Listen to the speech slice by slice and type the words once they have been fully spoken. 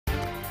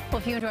Well,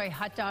 if you enjoy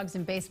hot dogs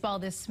and baseball,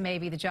 this may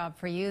be the job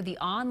for you. The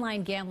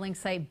online gambling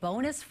site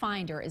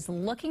BonusFinder is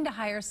looking to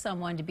hire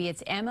someone to be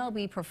its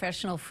MLB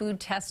professional food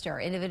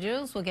tester.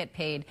 Individuals will get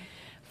paid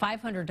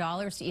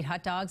 $500 to eat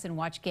hot dogs and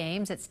watch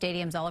games at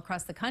stadiums all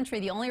across the country.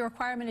 The only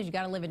requirement is you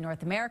got to live in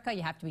North America.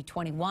 You have to be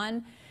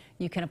 21.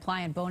 You can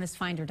apply on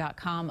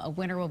bonusfinder.com. A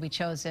winner will be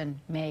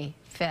chosen May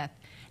 5th.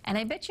 And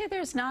I bet you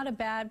there's not a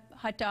bad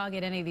hot dog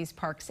at any of these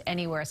parks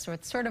anywhere, so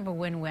it's sort of a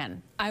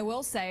win-win. I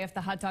will say if the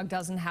hot dog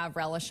doesn't have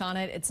relish on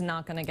it, it's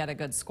not going to get a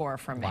good score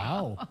from me.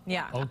 Wow.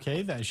 Yeah.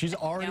 Okay, then. She's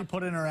already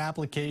put in her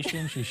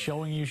application. She's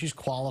showing you she's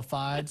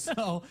qualified.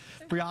 So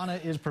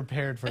Brianna is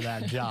prepared for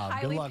that job.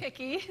 Highly Good luck.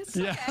 picky. It's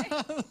yeah,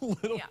 okay. a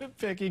little bit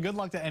picky. Good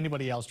luck to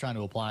anybody else trying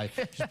to apply.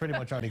 She's pretty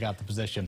much already got the position.